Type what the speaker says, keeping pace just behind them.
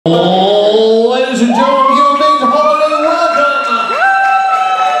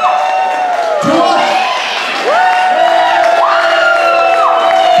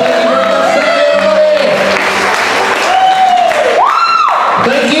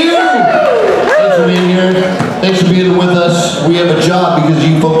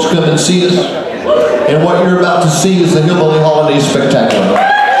see is the Hillbilly Holiday Spectacular.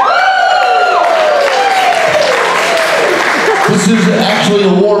 This is actually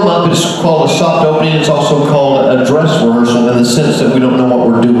a warm-up. It's called a soft opening. It's also called a dress rehearsal in the sense that we don't know what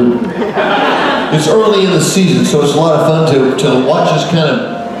we're doing. It's early in the season, so it's a lot of fun to watch us kind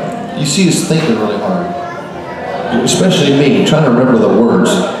of, you see us thinking really hard. Especially me, trying to remember the words.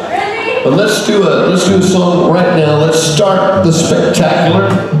 But let's do a song right now. Let's start the spectacular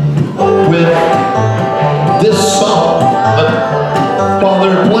with this song. But while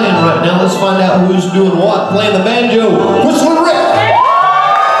they're playing right now, let's find out who's doing what. Playing the banjo, Whistling Rick.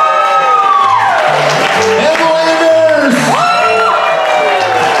 And the Landers.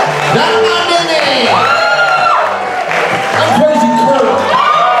 Not my Denny. I'm Krazy Kirk.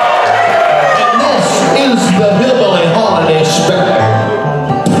 And this is the Hillbilly Holiday Spectacular.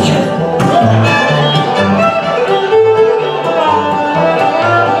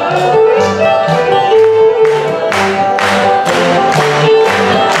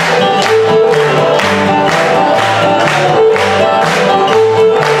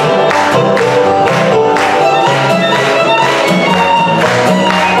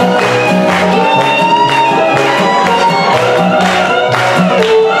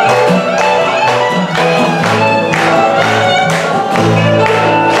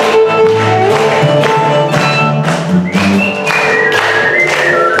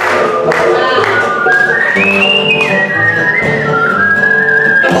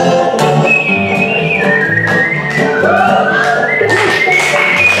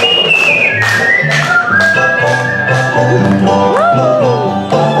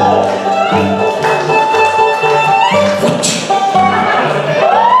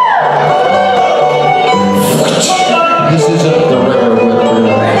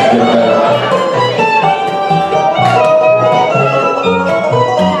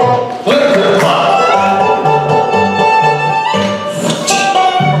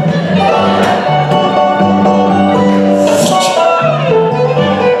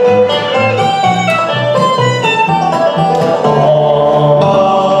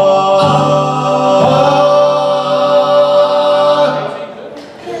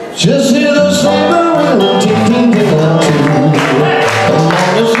 Just hear the sleigh ride, ting ting ting on two. Come on,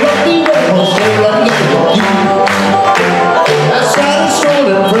 it's lucky we'll stay right here with you. Outside the store,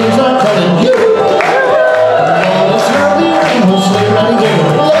 and friends are calling you. Come on, it's lucky we'll stay right here.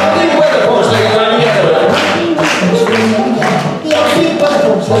 Lucky weather, we'll stay right together. Lucky weather,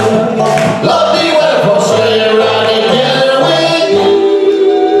 we'll stay right together. Lucky weather, we'll stay right together with you.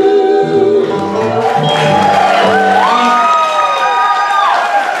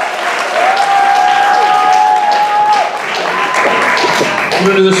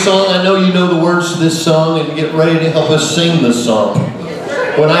 We're going to do a song. I know you know the words to this song, and get ready to help us sing this song.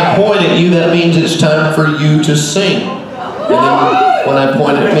 When I point at you, that means it's time for you to sing. And then when I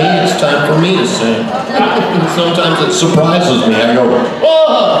point at me, it's time for me to sing. Sometimes it surprises me. I go,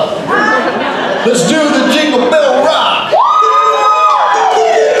 oh! Let's do the Jingle Bell Rock!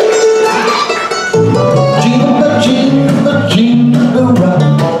 Jingle bell, jingle bell, jingle bell rock.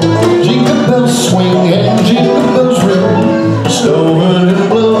 Jingle bells swing and jingle bells ring. Snowing and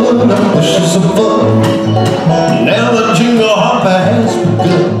blowing up bushes of fun. Now the jingle hop has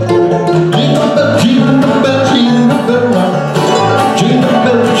begun. Jingle bell, jingle bell, jingle bell rock. Jingle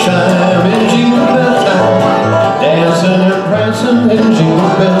bell chime and jingle bell time. Dancing and prancing in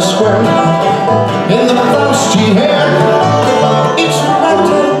Jingle Bell Square. In the frosty air, it's a bright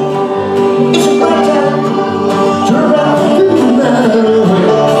time. It's a bright time to rock the night away.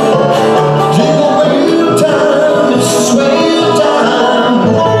 Jingle bell time, it's sway.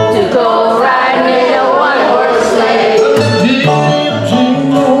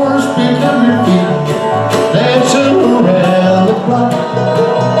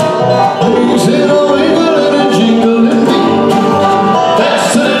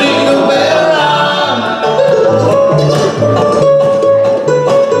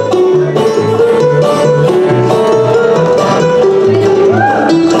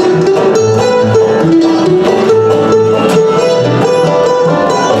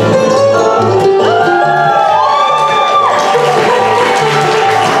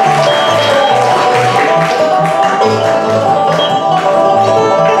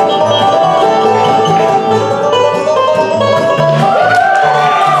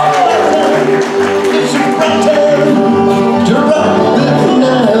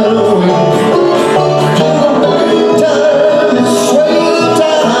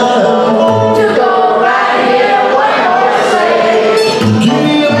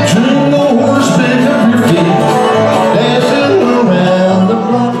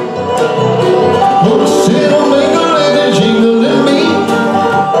 Sit on me.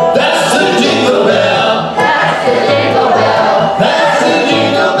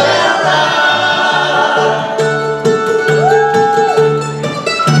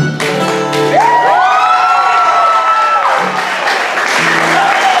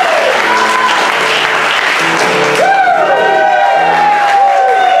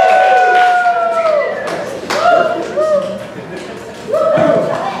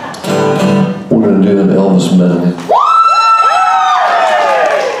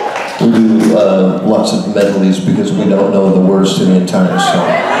 chorus to the entire song.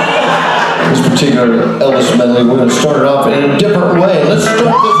 This particular Elvis medley, we're going to start it off in a different way. Let's start this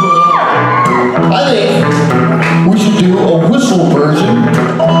one. I think we should do a whistle version.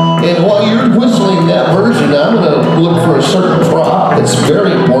 And while you're whistling that version, I'm going to look for a certain prop that's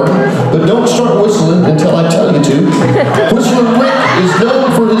very important. But don't start whistling until I tell you to. Whistler Rick is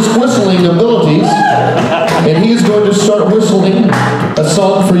known for his whistling abilities. And he is going to start whistling a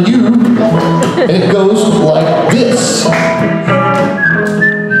song for you. And it goes like this.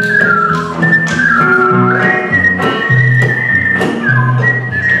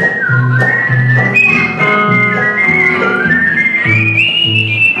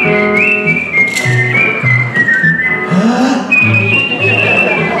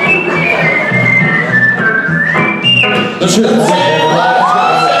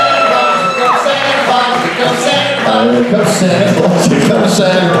 Santa Claus, here comes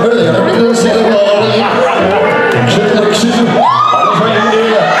Santa, early, early little Santa Claus, Chipmunk Song,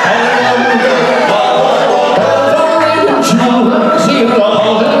 reindeer, and singing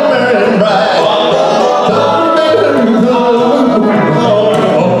all in merry and bright.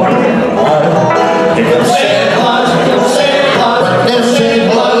 Here comes Santa Claus, here comes Santa Claus, right there Santa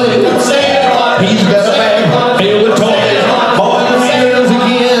Claus, here comes Santa Claus. He's got a bag filled with toys, boys and girls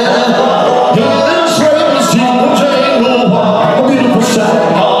again. He lives right in his jingle jangle. A beautiful sight.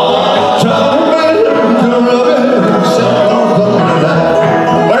 John Ray, Santa Claus coming tonight.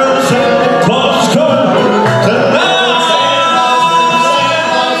 Well, Santa Claus is coming tonight.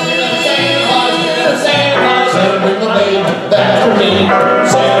 Santa, bring my baby back to me.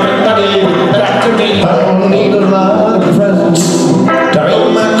 Santa, bring my baby back to me. I don't need a lot of presents to make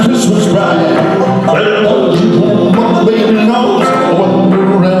my Christmas bright. Well, don't you hold my baby nose, wander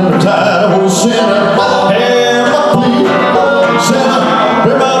around the tide. Oh, Santa, hear my plea. Santa,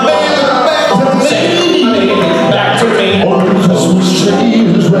 bring my baby back to me. Oh, the Christmas tree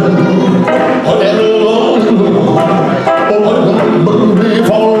is ready. And alone, oh, baby,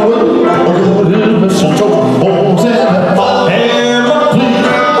 far away. Oh, it is mistletoe. Oh, Santa, hear my plea.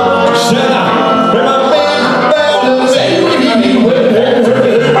 Santa, bring my baby back to me.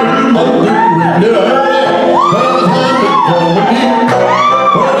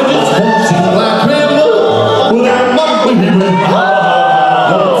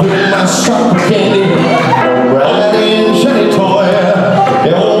 Chocolate candy, red and shiny toy.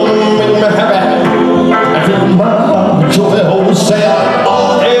 It won't make me happy. I feel my heart joy. Oh, Santa,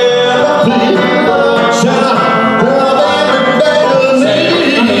 oh, please, Santa, bring my baby back to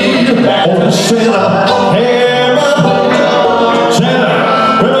me. Oh, Santa, hear my plea. Santa,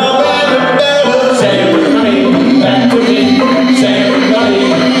 bring my baby back to me. Back to me. Santa, bring my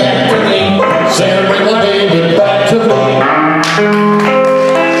baby back to me. Santa, bring my baby back to me.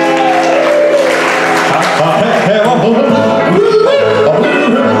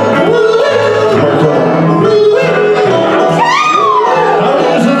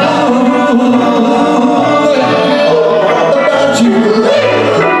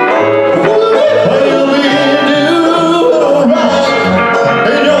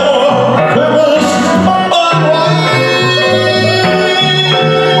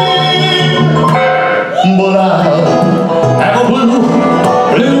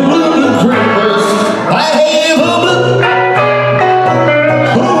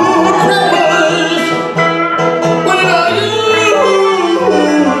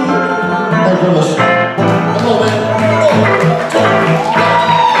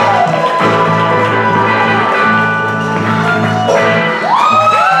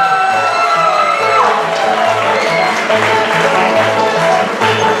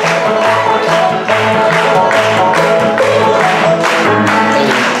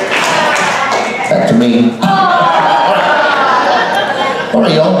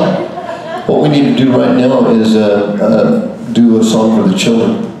 Right now is do a song for the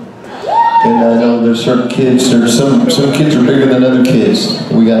children, and I know there's certain kids. There's some kids are bigger than other kids.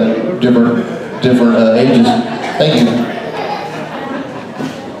 We got different ages. Thank you.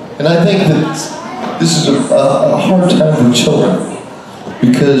 And I think that this is a hard time for children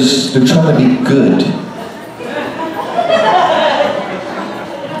because they're trying to be good.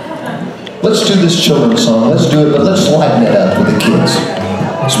 Let's do this children's song. Let's do it, but let's lighten it up with the kids.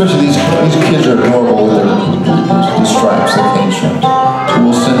 Especially these kids are adorable with the stripes, the cane stripes. So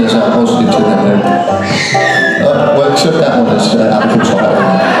we'll send this out mostly to them. Well, except that one is out of control.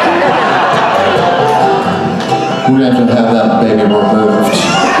 We're going to have that baby removed.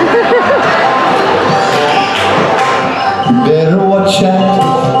 You better watch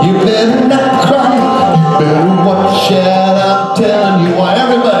out. You better not cry. You better watch out. I'm telling you why.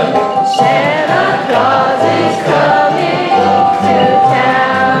 Everybody. Santa Claus is coming.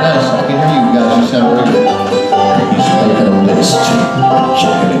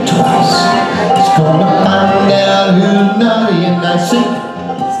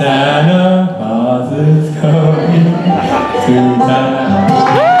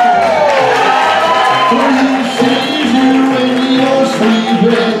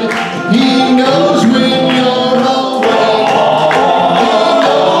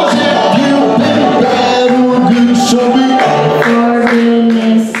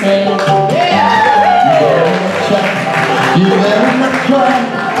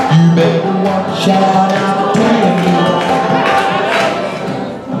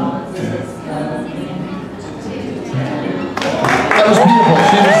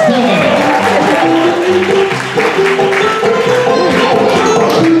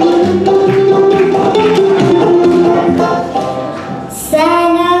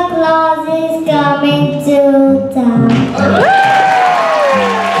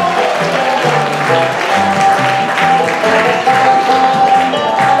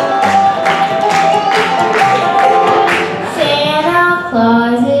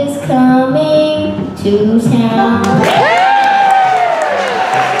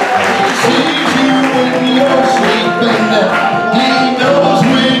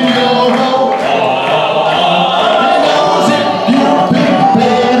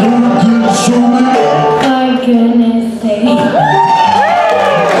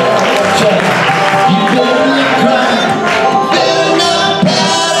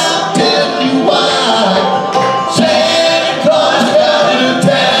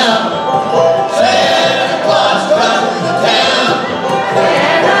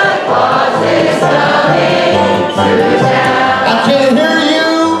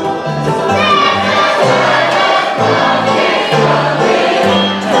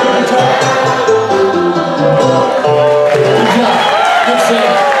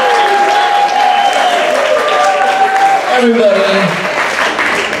 Everybody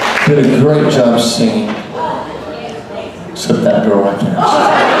did a great job singing. Except that girl right there.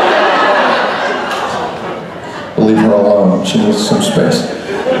 Leave her alone. She needs some space.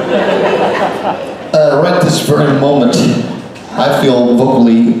 Right this very moment, I feel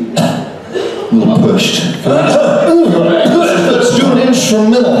vocally a little pushed. Let's do an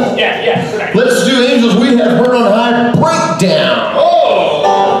instrumental. Yeah. Let's do Angels We Have Heard on High Breakdown.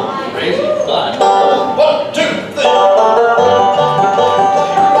 Oh! Crazy. 1, 2, 3.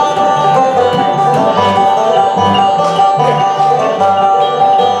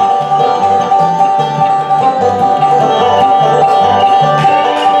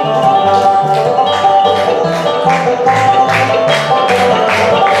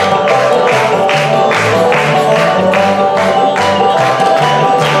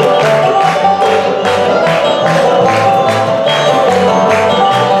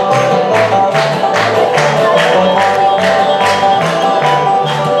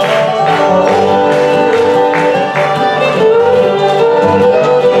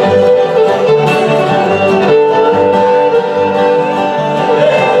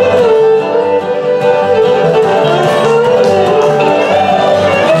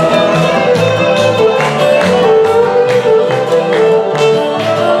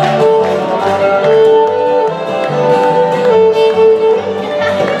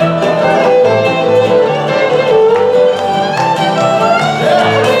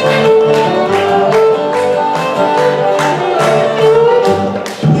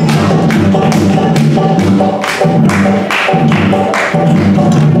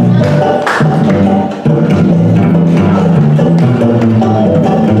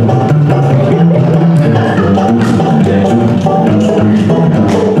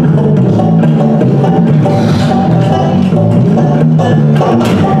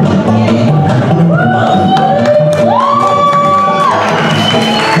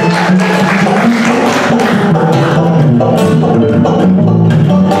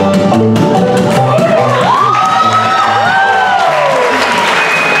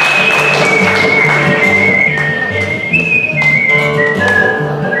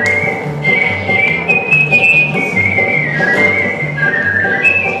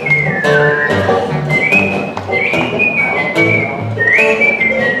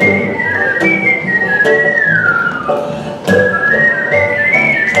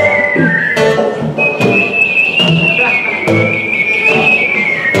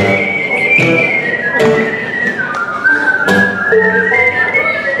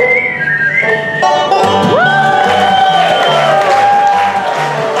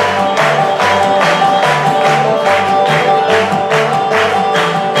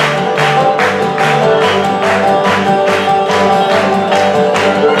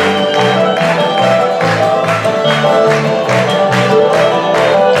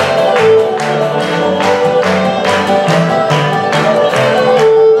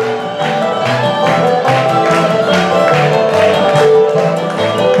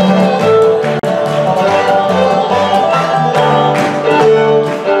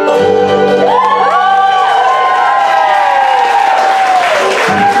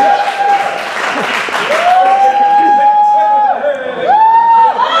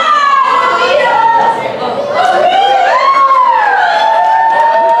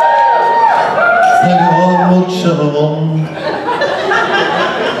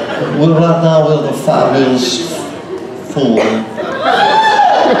 Well, right now we're the fabulous four.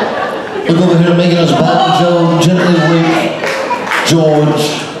 Look over here making us banjo, gently weak. George.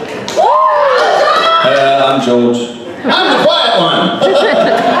 I'm George. I'm the quiet one.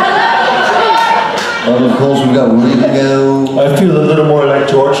 And of course we've got Ringo. I feel a little more like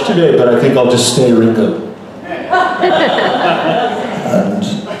George today, but I think I'll just stay Ringo. And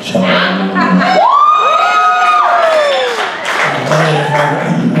John.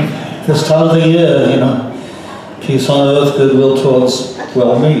 This time of the year, you know, peace on earth, goodwill towards,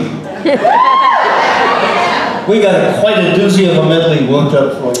 well, me. We got quite a doozy of a medley worked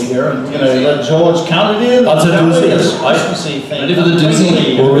up for you here, and you know, let George count it in. That's a doozy. Ecstasy thing. Ready for the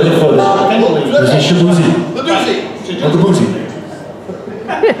doozy? We're ready for this. Doozy shaboozy. The doozy. Or the boozy.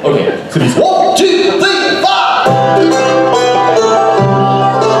 Okay. 1, 2, 3, 4.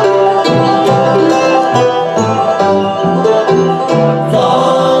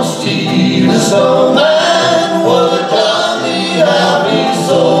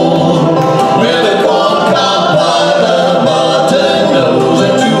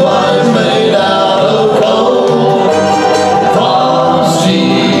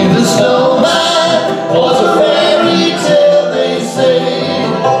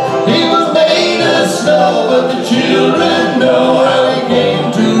 He was made of snow.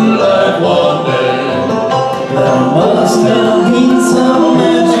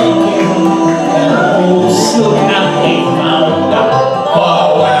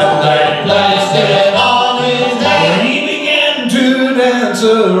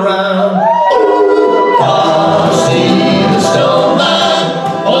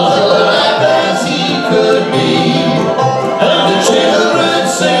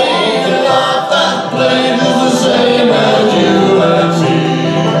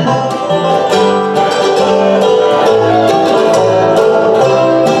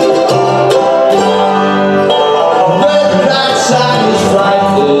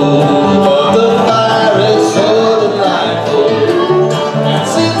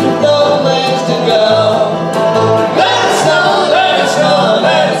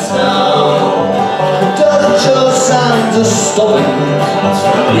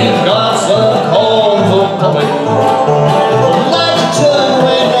 He's got some corn for pumping. Let it turn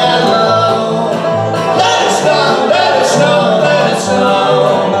way down low. Let it snow, let it snow, let it snow.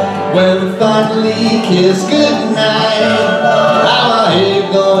 When we finally kiss goodnight, how I hate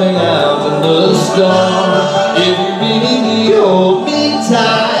going out in the storm. If you really hold me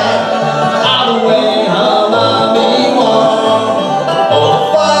tight, all the way home I'll be warm. Oh, the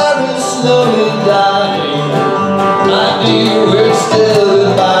fire is slowly dying. My dear, we're still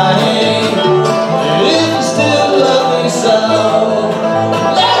goodbye. If you still love me so,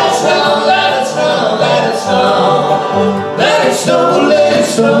 let it snow, let it snow, let it snow. Let it snow, let it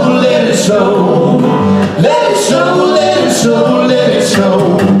snow, let it snow. Let it snow, let it snow, let it snow.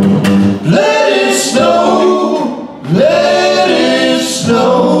 Let it snow, let it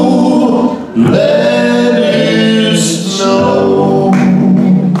snow, let it snow.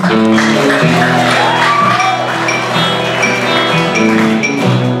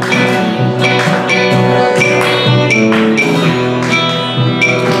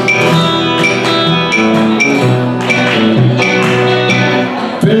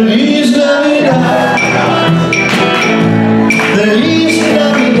 Feliz Navidad, Feliz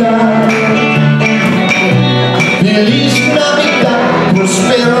Navidad, Feliz Navidad,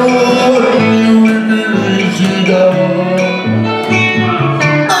 prospero y felicidad.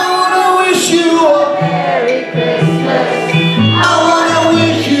 I wanna wish you a Merry Christmas. I wanna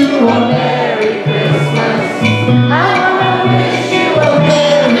wish you a Merry Christmas. I wanna wish you a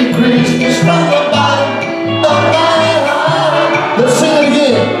Merry Christmas from the bottom of my heart. Let's sing it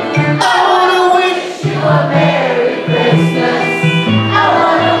again. I wanna wish you a Merry Christmas. I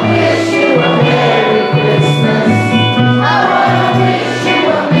wanna wish you a Merry Christmas. I wanna wish you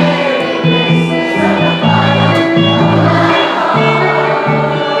a Merry Christmas from the bottom of my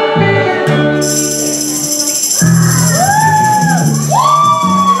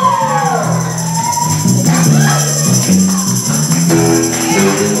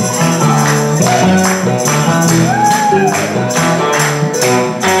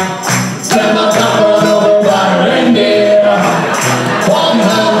Send my comfort over by reindeer. Walking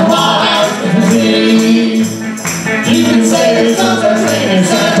home from my house to see. You can say there's no such thing as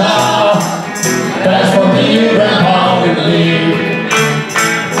Santa. That's for me and Grandpa can leave.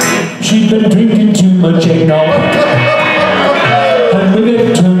 She'd been drinking too much eggnog, and with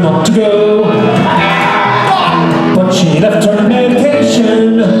it turned not to go. But she left her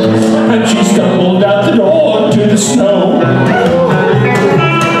medication, and she stumbled out the door to the snow.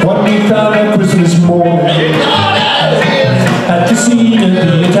 When we found her Christmas morning at the scene of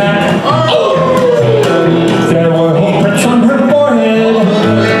the attack, there were hoofprints on her forehead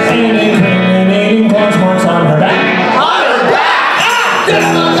and incriminating claws marks on her back.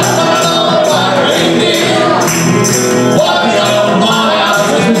 Walking home from my house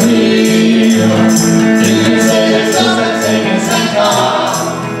to see. You can say there's no such thing as Santa.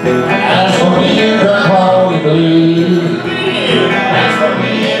 As for me and Grandpa, we believe. As for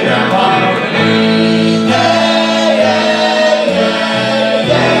me and Grandpa, we believe. Yeah, yeah, yeah,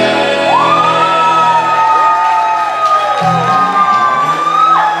 yeah.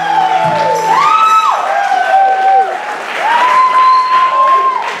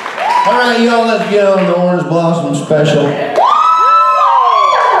 All right, y'all, let's get on the Orange Blossom Special.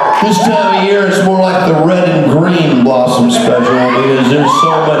 This time of year, it's more like the red and green blossom special because there's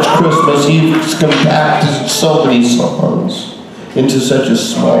so much Christmas. He's compacted so many songs into such a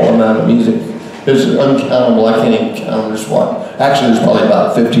small amount of music. It's uncountable. I can't even count. There's what? Actually, there's probably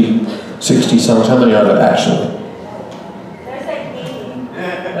about 50, 60 songs. How many are there actually? There's like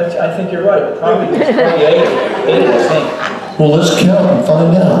 80. I think you're right. Probably 28, 80, I think. Well, let's count and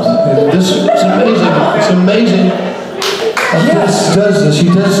find out. It's amazing. It's amazing. Yes, he does this. He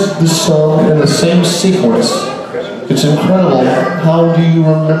does this song in the same sequence. It's incredible. How do you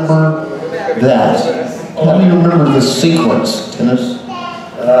remember that? How do you remember the sequence, Dennis?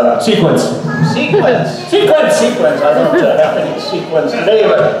 Sequence. Sequence. I don't have any sequence today,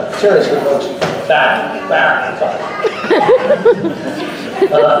 but seriously, folks, back.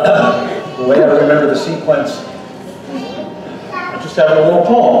 The way I remember the sequence, I just have a little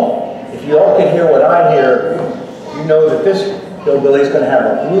poem. If you all can hear what I hear, you know that this hillbilly is going to have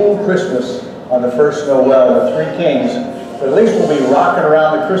a blue Christmas on the first Noel with Three Kings, but at least we'll be rocking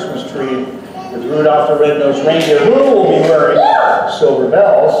around the Christmas tree with Rudolph the Red-Nosed Reindeer, who will be wearing silver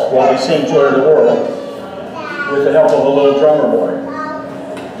bells while we sing Joy to the World with the help of a little drummer boy.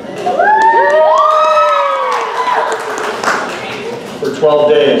 For 12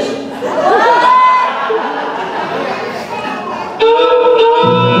 days.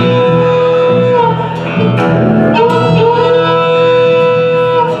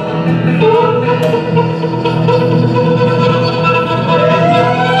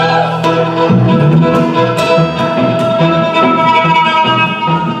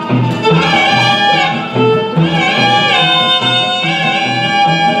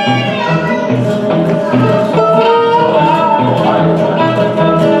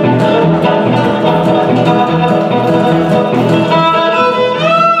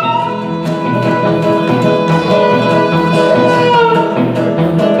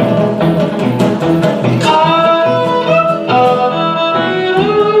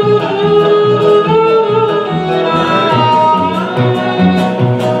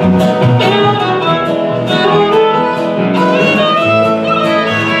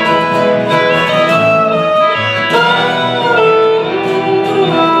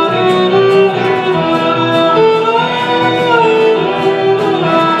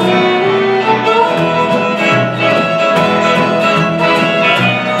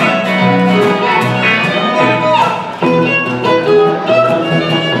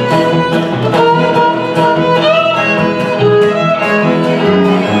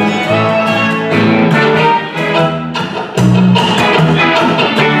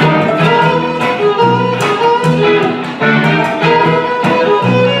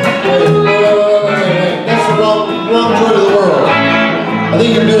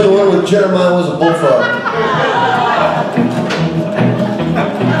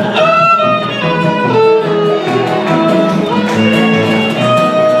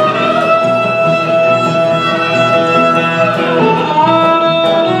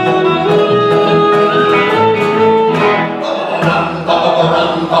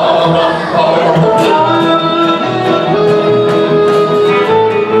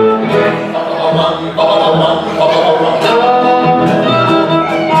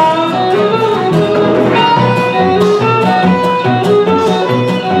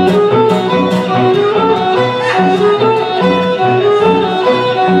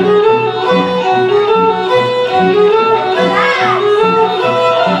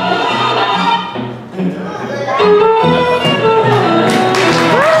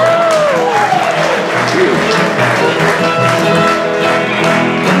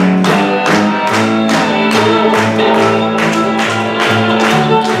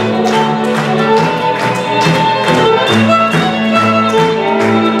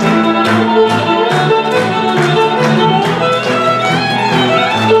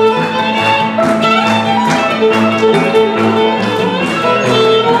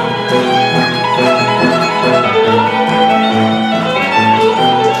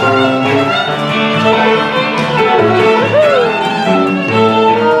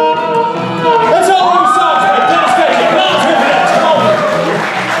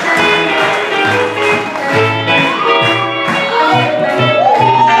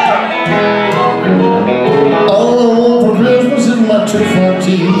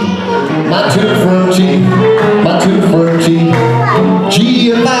 front teeth, my two front teeth, my two front teeth.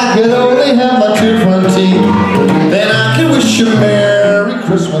 Gee, if I could only have my two front teeth, then I could wish you Merry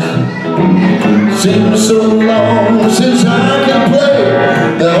Christmas. Seems so long since I could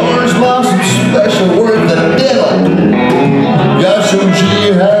play the orange blossom special worth the devil. Gosh, oh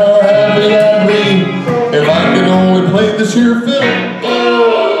gee, how happy I'd be if I could only play this here fiddle.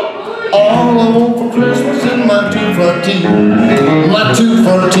 All I want for Christmas is my two front teeth, my two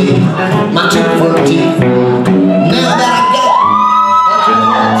front teeth, my two front teeth. Now that I got my two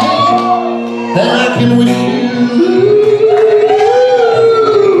front teeth, then I can wish you.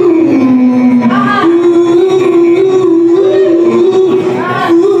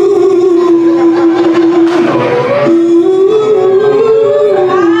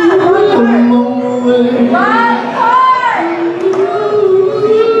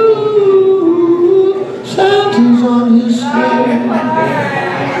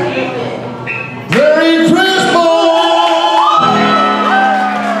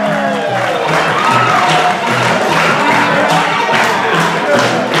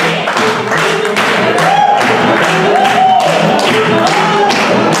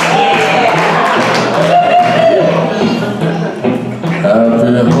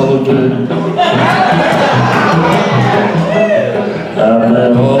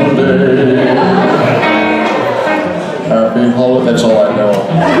 That's all I know.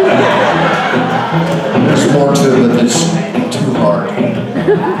 There's more to it, but it's too hard.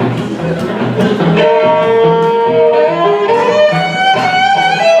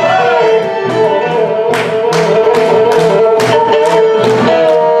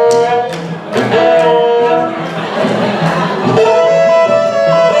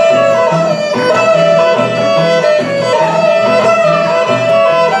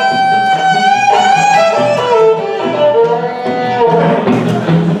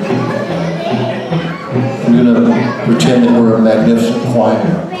 Pretend that we're a magnificent choir.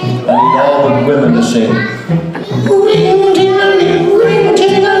 I need all the women to sing.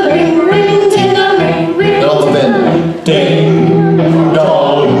 And all the men. Ding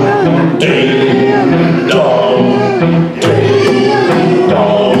dong, ding dong, ding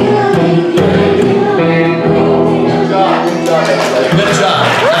dong. Good job.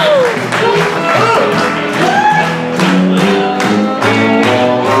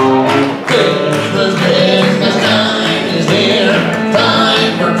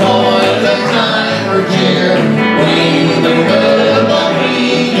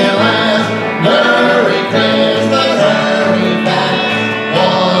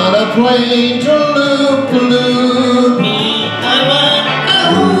 Plane